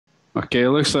Okay, it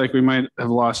looks like we might have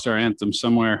lost our anthem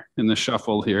somewhere in the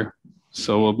shuffle here.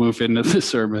 So we'll move into the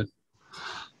sermon.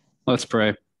 Let's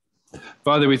pray.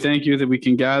 Father, we thank you that we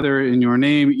can gather in your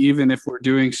name, even if we're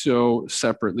doing so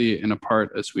separately and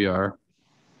apart as we are.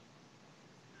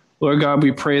 Lord God,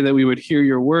 we pray that we would hear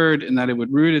your word and that it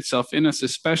would root itself in us,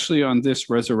 especially on this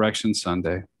Resurrection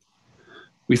Sunday.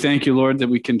 We thank you, Lord, that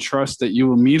we can trust that you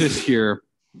will meet us here,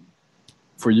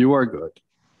 for you are good.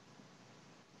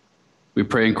 We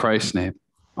pray in Christ's name.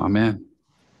 Amen.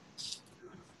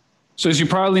 So as you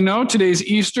probably know, today's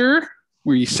Easter.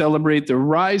 We celebrate the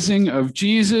rising of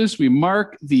Jesus. We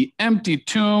mark the empty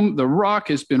tomb. The rock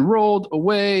has been rolled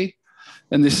away,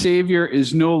 and the Savior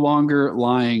is no longer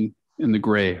lying in the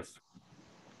grave.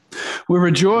 We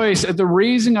rejoice at the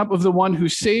raising up of the one who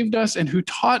saved us and who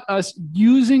taught us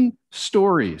using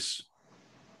stories.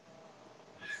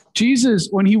 Jesus,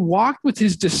 when he walked with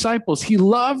his disciples, he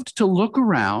loved to look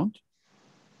around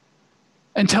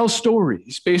and tell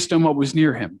stories based on what was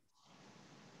near him.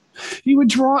 He would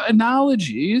draw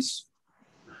analogies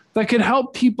that could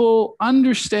help people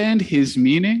understand his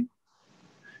meaning,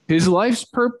 his life's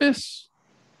purpose,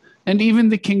 and even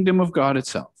the kingdom of God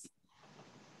itself.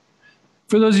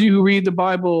 For those of you who read the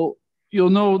Bible, you'll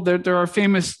know that there are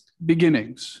famous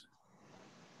beginnings.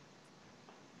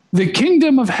 The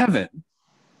kingdom of heaven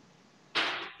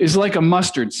is like a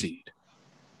mustard seed.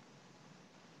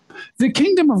 The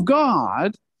kingdom of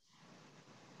God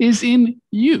is in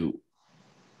you.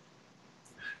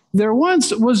 There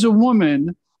once was a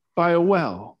woman by a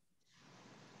well.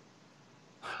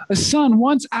 A son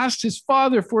once asked his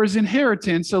father for his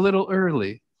inheritance a little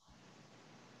early.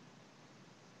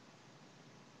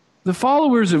 The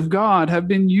followers of God have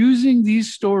been using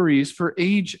these stories for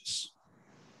ages.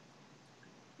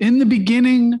 In the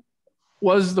beginning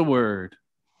was the Word.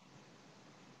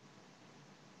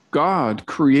 God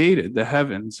created the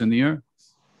heavens and the earth.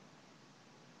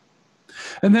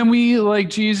 And then we, like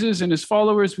Jesus and his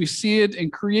followers, we see it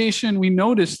in creation. We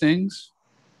notice things.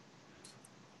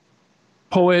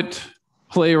 Poet,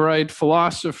 playwright,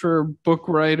 philosopher, book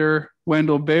writer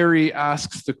Wendell Berry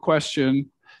asks the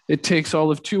question. It takes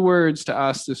all of 2 words to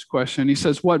ask this question. He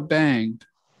says, "What banged?"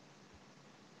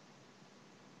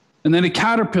 And then a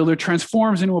caterpillar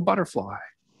transforms into a butterfly.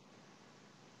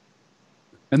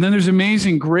 And then there's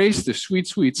amazing grace, the sweet,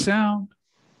 sweet sound.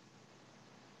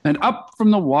 And up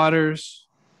from the waters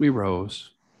we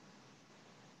rose.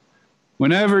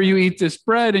 Whenever you eat this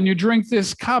bread and you drink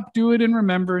this cup, do it in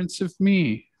remembrance of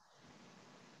me.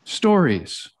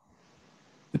 Stories.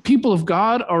 The people of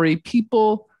God are a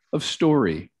people of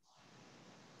story.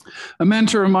 A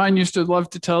mentor of mine used to love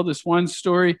to tell this one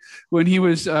story. When he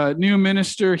was a new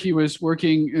minister, he was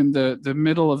working in the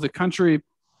middle of the country,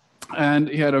 and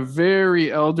he had a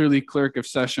very elderly clerk of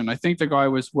session. I think the guy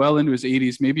was well into his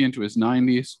 80s, maybe into his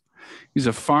 90s. He's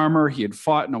a farmer. He had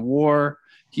fought in a war.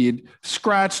 He had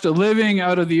scratched a living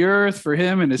out of the earth for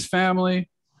him and his family.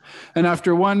 And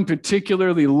after one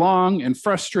particularly long and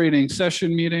frustrating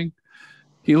session meeting,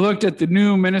 he looked at the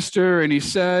new minister and he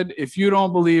said, "If you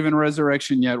don't believe in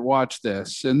resurrection yet, watch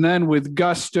this." And then with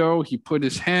gusto, he put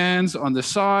his hands on the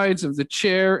sides of the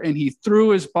chair and he threw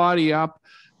his body up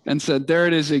and said, "There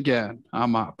it is again,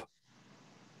 I'm up."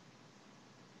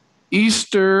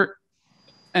 Easter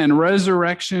and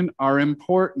resurrection are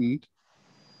important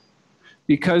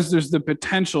because there's the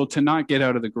potential to not get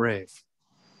out of the grave.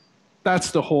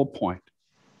 That's the whole point.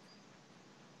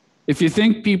 If you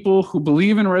think people who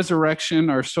believe in resurrection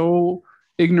are so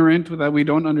ignorant that we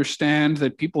don't understand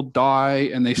that people die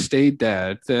and they stay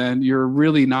dead, then you're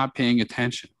really not paying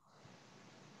attention.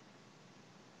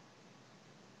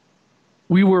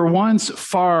 We were once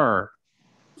far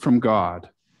from God,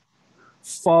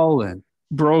 fallen,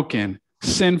 broken,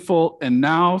 sinful, and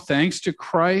now, thanks to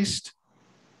Christ,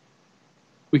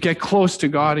 we get close to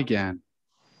God again.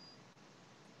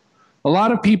 A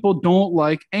lot of people don't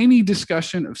like any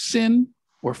discussion of sin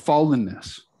or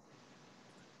fallenness.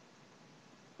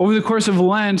 Over the course of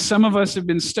Lent, some of us have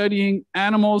been studying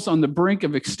animals on the brink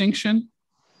of extinction,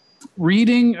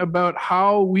 reading about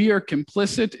how we are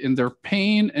complicit in their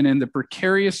pain and in the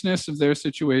precariousness of their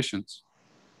situations.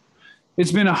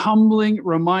 It's been a humbling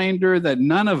reminder that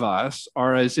none of us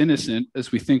are as innocent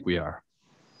as we think we are.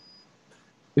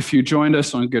 If you joined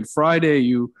us on Good Friday,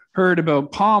 you heard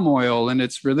about palm oil and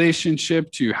its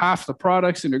relationship to half the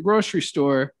products in a grocery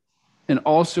store and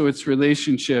also its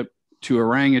relationship to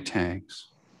orangutans.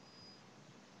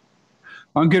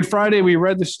 On Good Friday, we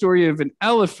read the story of an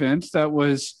elephant that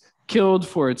was killed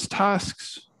for its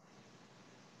tusks,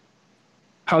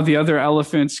 how the other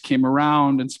elephants came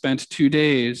around and spent 2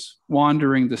 days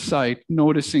wandering the site,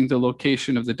 noticing the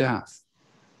location of the death.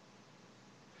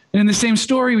 And in the same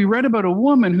story, we read about a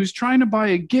woman who's trying to buy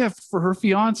a gift for her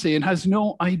fiance and has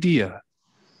no idea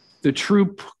the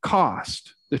true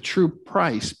cost, the true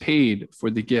price paid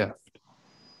for the gift.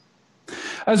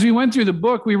 As we went through the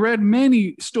book, we read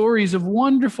many stories of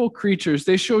wonderful creatures.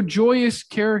 They show joyous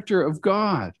character of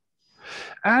God.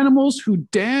 Animals who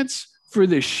dance for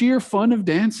the sheer fun of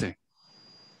dancing.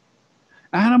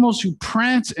 Animals who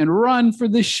prance and run for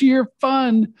the sheer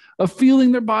fun of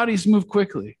feeling their bodies move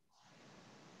quickly.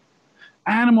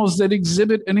 Animals that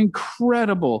exhibit an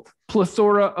incredible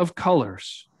plethora of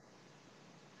colors.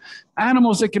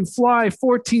 Animals that can fly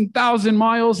 14,000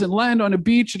 miles and land on a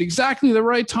beach at exactly the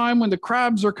right time when the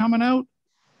crabs are coming out.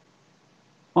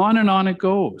 On and on it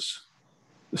goes.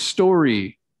 The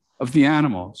story of the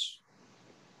animals.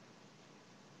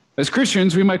 As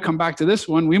Christians, we might come back to this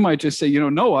one. We might just say,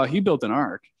 Noah, he built an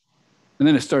ark, and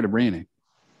then it started raining.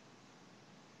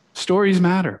 Stories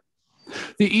matter.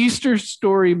 The Easter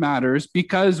story matters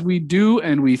because we do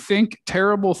and we think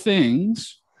terrible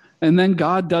things, and then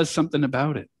God does something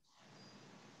about it.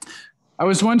 I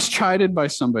was once chided by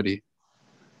somebody.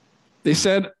 They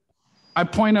said, I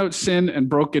point out sin and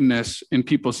brokenness in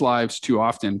people's lives too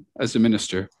often as a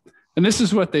minister. And this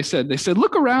is what they said. They said,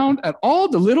 look around at all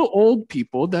the little old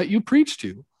people that you preach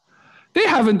to. They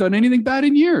haven't done anything bad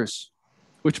in years,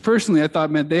 which personally I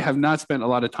thought meant they have not spent a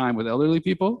lot of time with elderly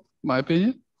people, in my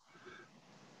opinion.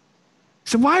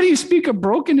 So why do you speak of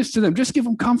brokenness to them? Just give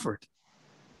them comfort.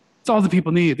 That's all the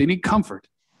people need. They need comfort.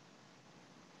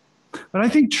 But I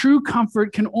think true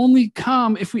comfort can only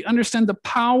come if we understand the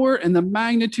power and the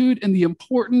magnitude and the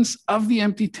importance of the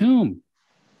empty tomb.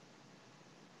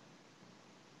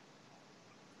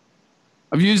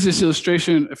 I've used this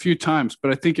illustration a few times,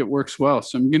 but I think it works well,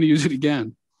 so I'm going to use it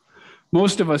again.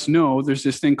 Most of us know there's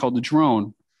this thing called a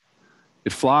drone.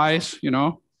 It flies,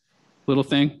 little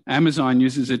thing. Amazon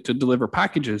uses it to deliver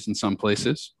packages in some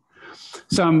places.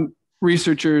 Some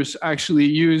researchers actually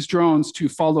use drones to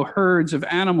follow herds of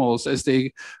animals as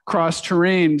they cross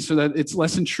terrain so that it's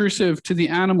less intrusive to the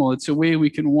animal. It's a way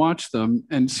we can watch them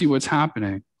and see what's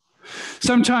happening.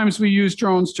 Sometimes we use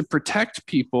drones to protect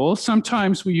people.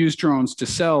 Sometimes we use drones to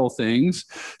sell things.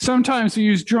 Sometimes we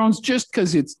use drones just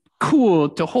because it's cool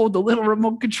to hold the little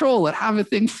remote control and have a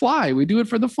thing fly. We do it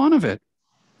for the fun of it.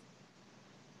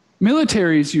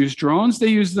 Militaries use drones. They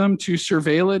use them to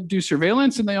do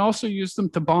surveillance, and they also use them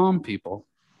to bomb people.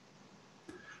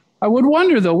 I would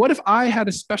wonder, though, what if I had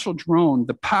a special drone,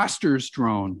 the pastor's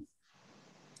drone,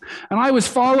 and I was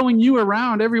following you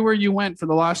around everywhere you went for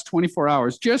the last 24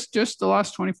 hours, just the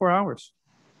last 24 hours.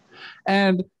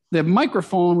 And the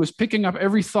microphone was picking up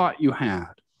every thought you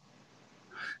had.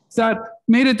 That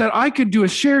made it that I could do a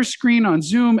share screen on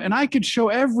Zoom, and I could show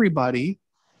everybody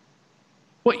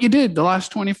what you did the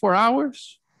last 24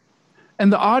 hours,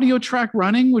 and the audio track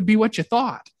running would be what you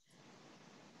thought.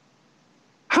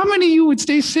 How many of you would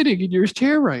stay sitting in your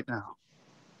chair right now?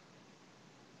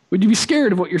 Would you be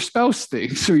scared of what your spouse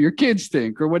thinks or your kids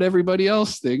think or what everybody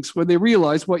else thinks when they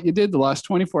realize what you did the last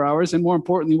 24 hours and more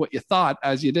importantly, what you thought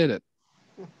as you did it?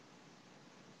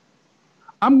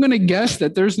 I'm going to guess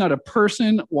that there's not a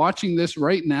person watching this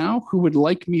right now who would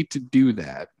like me to do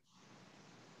that.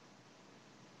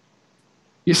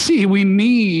 You see, we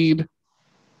need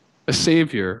a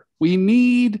savior. We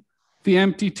need the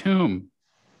empty tomb.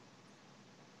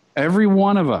 Every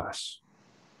one of us.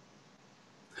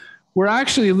 We're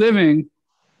actually living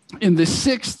in the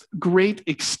 6th great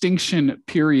extinction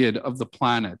period of the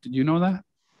planet. Did you know that?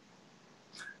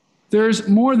 There's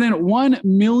more than 1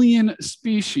 million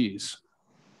species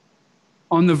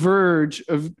on the verge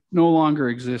of no longer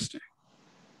existing.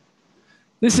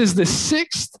 This is the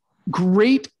 6th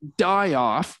great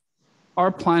die-off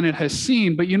our planet has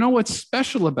seen. But you know what's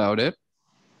special about it?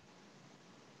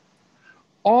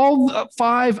 All the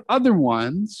 5 other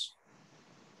ones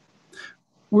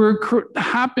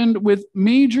happened with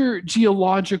major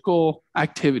geological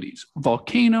activities,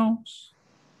 volcanoes,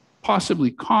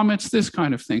 possibly comets, this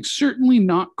kind of thing, certainly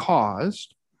not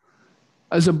caused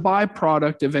as a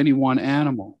byproduct of any one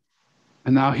animal.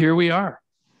 And now here we are.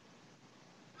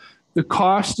 The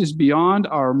cost is beyond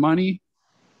our money.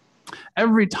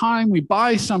 Every time we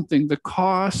buy something, the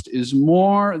cost is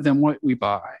more than what we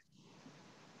buy.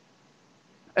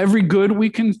 Every good we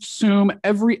consume,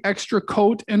 every extra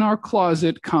coat in our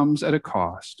closet comes at a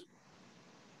cost.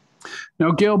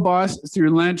 Now, Gayle Boss,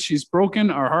 through Lent, she's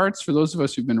broken our hearts for those of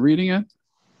us who've been reading it.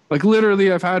 Like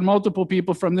literally, I've had multiple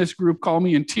people from this group call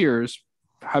me in tears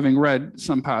having read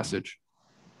some passage.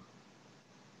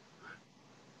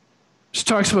 She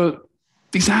talks about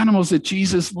these animals that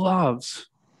Jesus loves,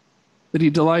 that he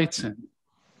delights in.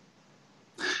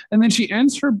 And then she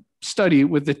ends her study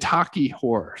with the Takhi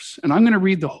Horse. And I'm going to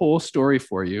read the whole story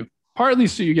for you, partly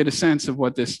so you get a sense of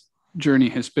what this journey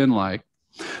has been like,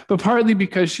 but partly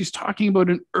because she's talking about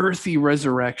an earthy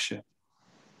resurrection,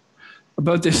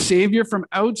 about the Savior from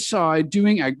outside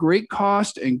doing at great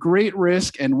cost and great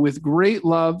risk and with great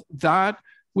love that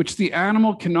which the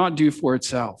animal cannot do for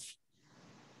itself.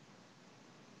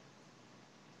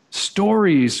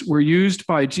 Stories were used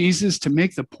by Jesus to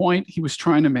make the point he was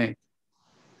trying to make.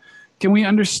 Can we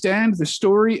understand the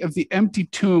story of the empty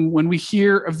tomb when we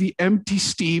hear of the empty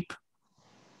steep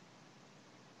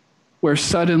where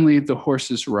suddenly the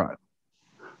horses run?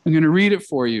 I'm going to read it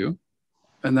for you,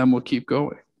 and then we'll keep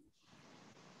going.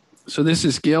 So this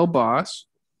is Gayle Boss.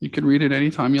 You can read it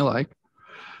anytime you like.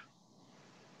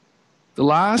 The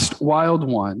last wild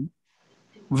one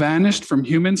vanished from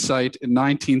human sight in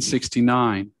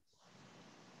 1969.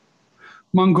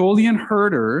 Mongolian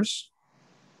herders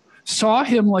saw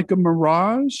him like a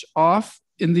mirage off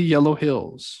in the yellow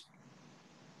hills,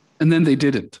 and then they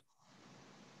didn't.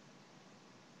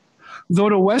 Though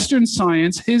to Western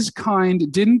science, his kind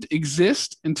didn't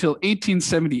exist until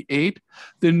 1878,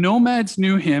 the nomads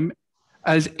knew him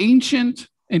as ancient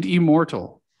and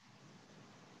immortal.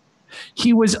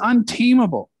 He was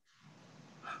untamable,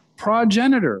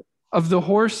 progenitor of the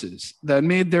horses that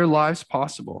made their lives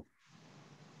possible.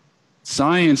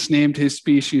 Science named his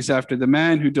species after the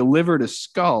man who delivered a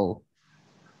skull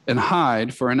and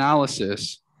hide for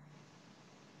analysis.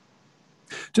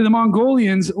 To the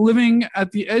Mongolians living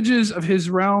at the edges of his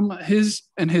realm, his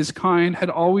and his kind had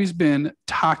always been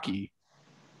Takhi,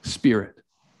 spirit.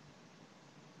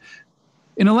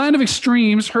 In a land of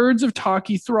extremes, herds of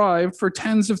Takhi thrived for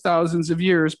tens of thousands of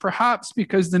years, perhaps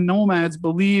because the nomads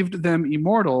believed them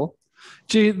immortal.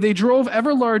 They drove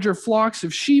ever larger flocks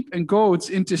of sheep and goats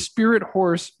into spirit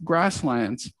horse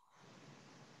grasslands.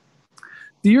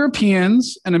 The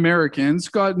Europeans and Americans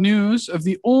got news of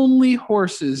the only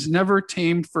horses never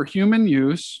tamed for human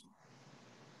use.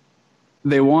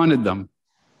 They wanted them.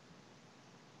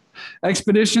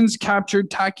 Expeditions captured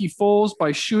Takhi foals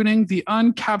by shooting the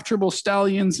uncapturable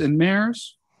stallions and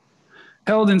mares.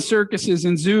 Held in circuses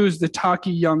and zoos, the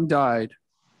Takhi young died.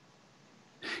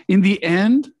 In the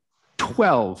end,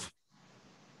 12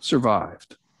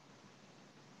 survived.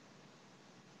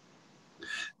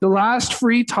 The last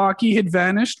free Takhi had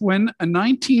vanished when a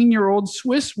 19-year-old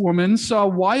Swiss woman saw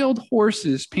wild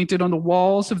horses painted on the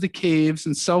walls of the caves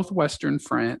in southwestern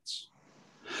France.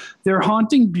 Their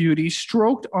haunting beauty,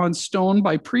 stroked on stone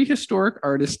by prehistoric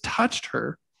artists, touched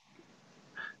her,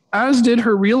 as did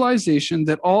her realization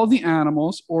that all the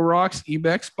animals, aurochs,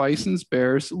 ibex, bisons,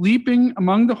 bears, leaping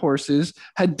among the horses,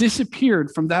 had disappeared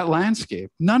from that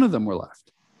landscape. None of them were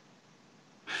left.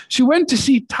 She went to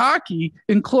see Takhi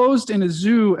enclosed in a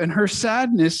zoo, and her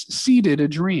sadness seeded a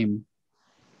dream.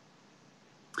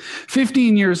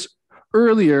 15 years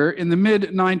earlier, in the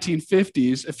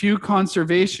mid-1950s, a few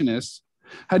conservationists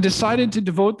had decided to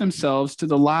devote themselves to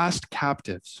the last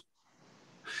captives.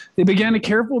 They began a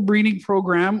careful breeding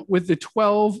program with the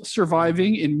 12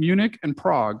 surviving in Munich and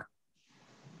Prague.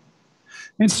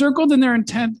 Encircled in their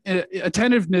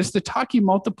attentiveness, the Takhi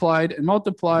multiplied,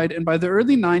 and by the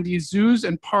early 90s, zoos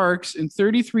and parks in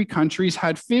 33 countries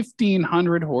had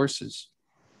 1,500 horses.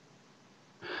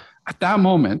 At that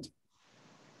moment,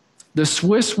 the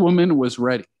Swiss woman was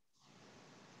ready.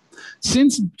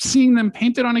 Since seeing them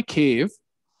painted on a cave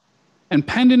and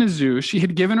penned in a zoo, she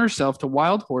had given herself to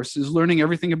wild horses, learning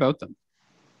everything about them.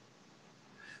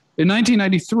 In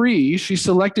 1993, she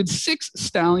selected 6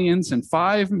 stallions and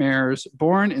 5 mares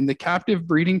born in the captive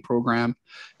breeding program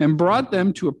and brought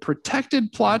them to a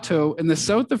protected plateau in the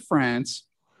south of France,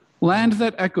 land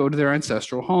that echoed their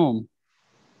ancestral home.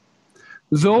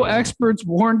 Though experts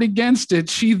warned against it,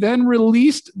 she then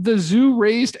released the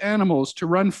zoo-raised animals to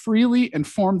run freely and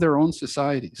form their own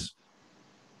societies.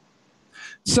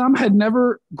 Some had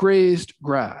never grazed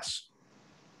grass.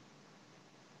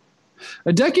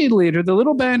 A decade later, the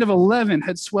little band of 11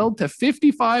 had swelled to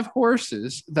 55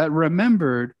 horses that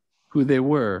remembered who they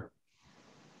were.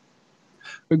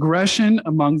 Aggression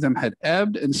among them had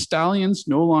ebbed, and stallions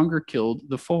no longer killed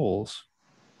the foals.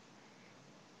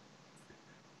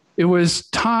 It was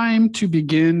time to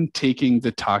begin taking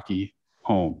the Takhi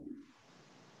home.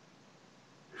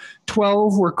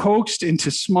 12 were coaxed into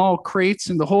small crates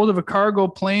in the hold of a cargo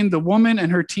plane. The woman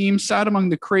and her team sat among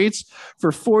the crates for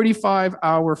a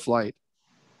 45-hour flight,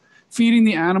 feeding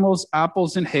the animals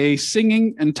apples and hay,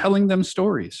 singing and telling them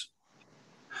stories.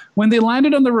 When they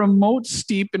landed on the remote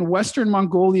steep in Western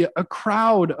Mongolia, a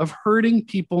crowd of herding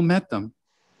people met them.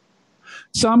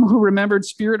 Some who remembered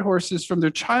spirit horses from their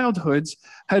childhoods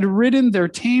had ridden their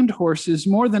tamed horses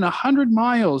more than 100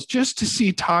 miles just to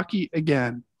see Takhi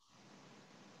again.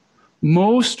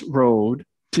 Most rode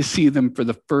to see them for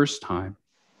the first time.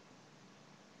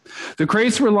 The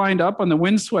crates were lined up on the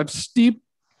windswept steep.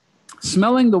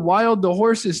 Smelling the wild, the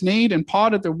horses neighed and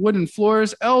pawed at their wooden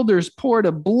floors. Elders poured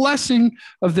a blessing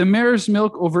of the mare's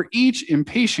milk over each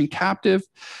impatient captive.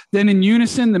 Then in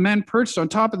unison, the men perched on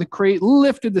top of the crate,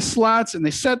 lifted the slats, and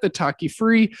they set the Takhi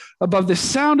free. Above the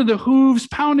sound of the hooves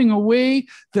pounding away,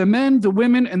 the men, the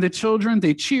women, and the children,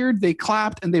 they cheered, they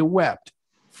clapped, and they wept.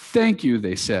 Thank you,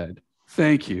 they said.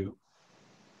 Thank you.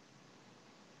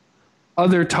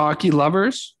 Other Takhi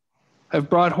lovers have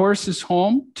brought horses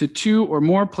home to 2 or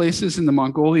more places in the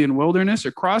Mongolian wilderness.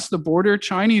 Across the border,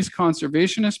 Chinese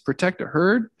conservationists protect a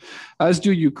herd, as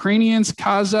do Ukrainians,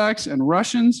 Kazakhs, and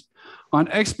Russians on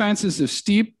expanses of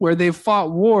steppe where they've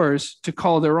fought wars to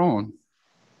call their own.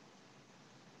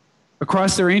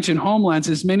 Across their ancient homelands,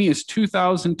 as many as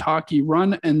 2,000 Takhi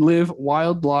run and live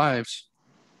wild lives.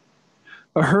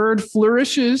 A herd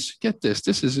flourishes, get this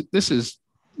is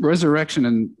resurrection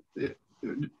and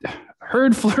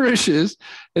herd flourishes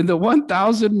in the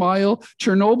 1,000-mile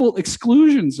Chernobyl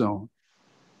exclusion zone,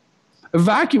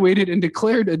 evacuated and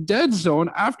declared a dead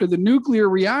zone after the nuclear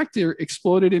reactor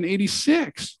exploded in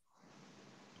 '86.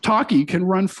 Takhi can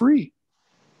run free.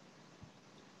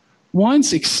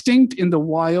 Once extinct in the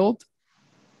wild,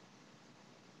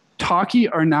 Takhi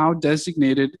are now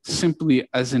designated simply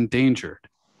as endangered.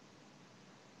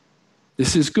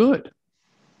 This is good.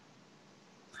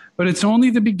 But it's only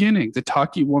the beginning, the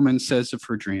Takhi woman says of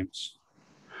her dreams.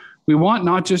 We want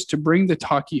not just to bring the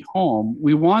Takhi home,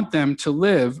 we want them to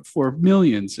live for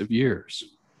millions of years.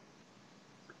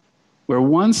 Where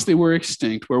once they were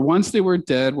extinct, where once they were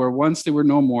dead, where once they were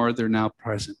no more, they're now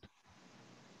present.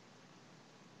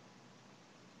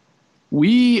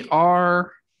 We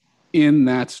are in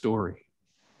that story.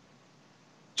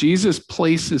 Jesus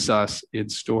places us in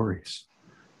stories.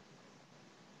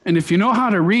 And if you know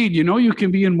how to read, you know you can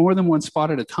be in more than one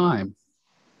spot at a time.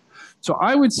 So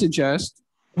I would suggest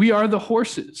we are the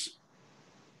horses,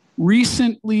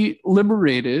 recently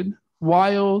liberated,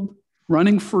 wild,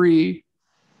 running free.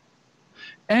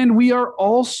 And we are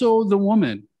also the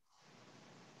woman,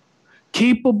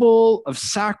 capable of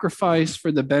sacrifice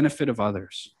for the benefit of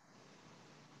others.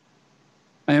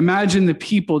 I imagine the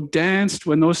people danced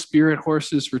when those spirit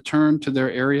horses returned to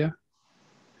their area.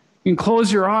 You can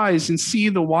close your eyes and see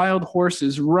the wild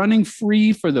horses running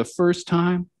free for the first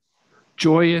time,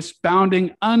 joyous,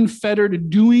 bounding,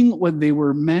 unfettered, doing what they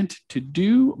were meant to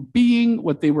do, being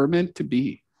what they were meant to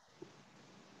be.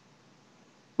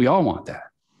 We all want that,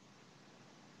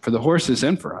 for the horses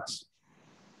and for us.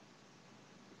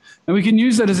 And we can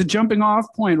use that as a jumping off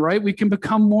point, right? We can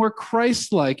become more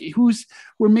Christ-like.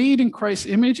 We're made in Christ's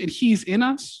image and he's in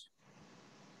us.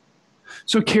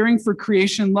 So caring for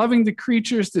creation, loving the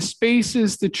creatures, the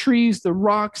spaces, the trees, the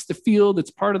rocks, the field,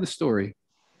 it's part of the story.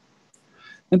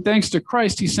 And thanks to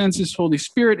Christ, he sends his Holy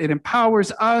Spirit. It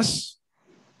empowers us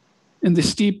in the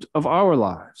steep of our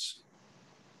lives.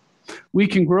 We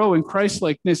can grow in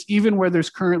Christ-likeness even where there's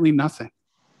currently nothing.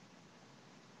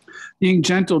 Being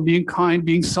gentle, being kind,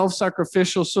 being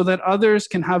self-sacrificial so that others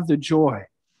can have the joy.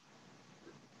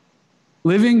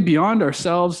 Living beyond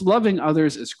ourselves, loving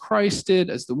others as Christ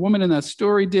did, as the woman in that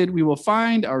story did, we will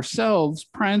find ourselves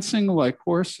prancing like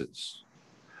horses.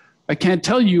 I can't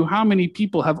tell you how many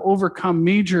people have overcome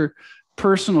major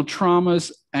personal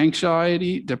traumas,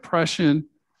 anxiety, depression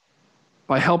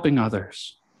by helping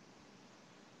others.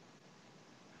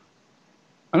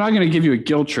 I'm not going to give you a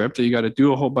guilt trip that you got to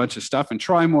do a whole bunch of stuff and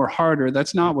try more harder.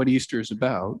 That's not what Easter is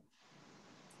about.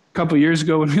 A couple of years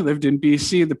ago when we lived in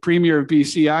BC, the premier of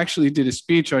BC actually did a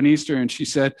speech on Easter, and she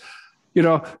said,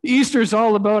 Easter is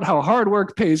all about how hard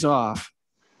work pays off.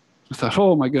 I thought,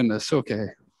 oh my goodness, okay.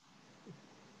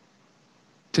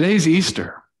 Today's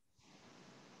Easter.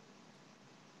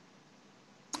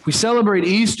 We celebrate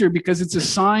Easter because it's a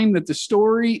sign that the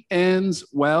story ends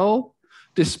well,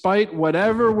 despite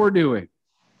whatever we're doing,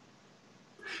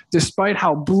 despite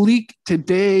how bleak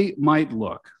today might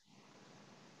look.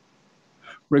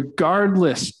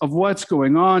 Regardless of what's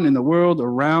going on in the world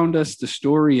around us, the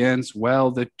story ends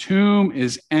well. The tomb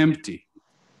is empty.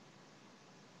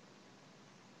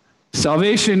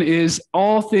 Salvation is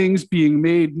all things being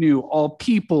made new, all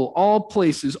people, all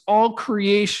places, all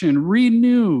creation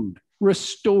renewed,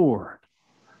 restored,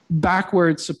 back where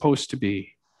it's supposed to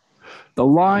be. The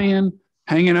lion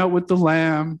hanging out with the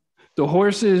lamb, the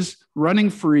horses running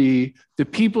free, the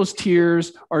people's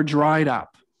tears are dried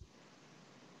up.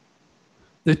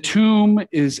 The tomb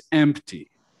is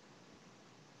empty.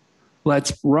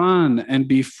 Let's run and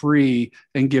be free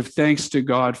and give thanks to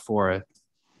God for it.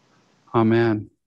 Amen.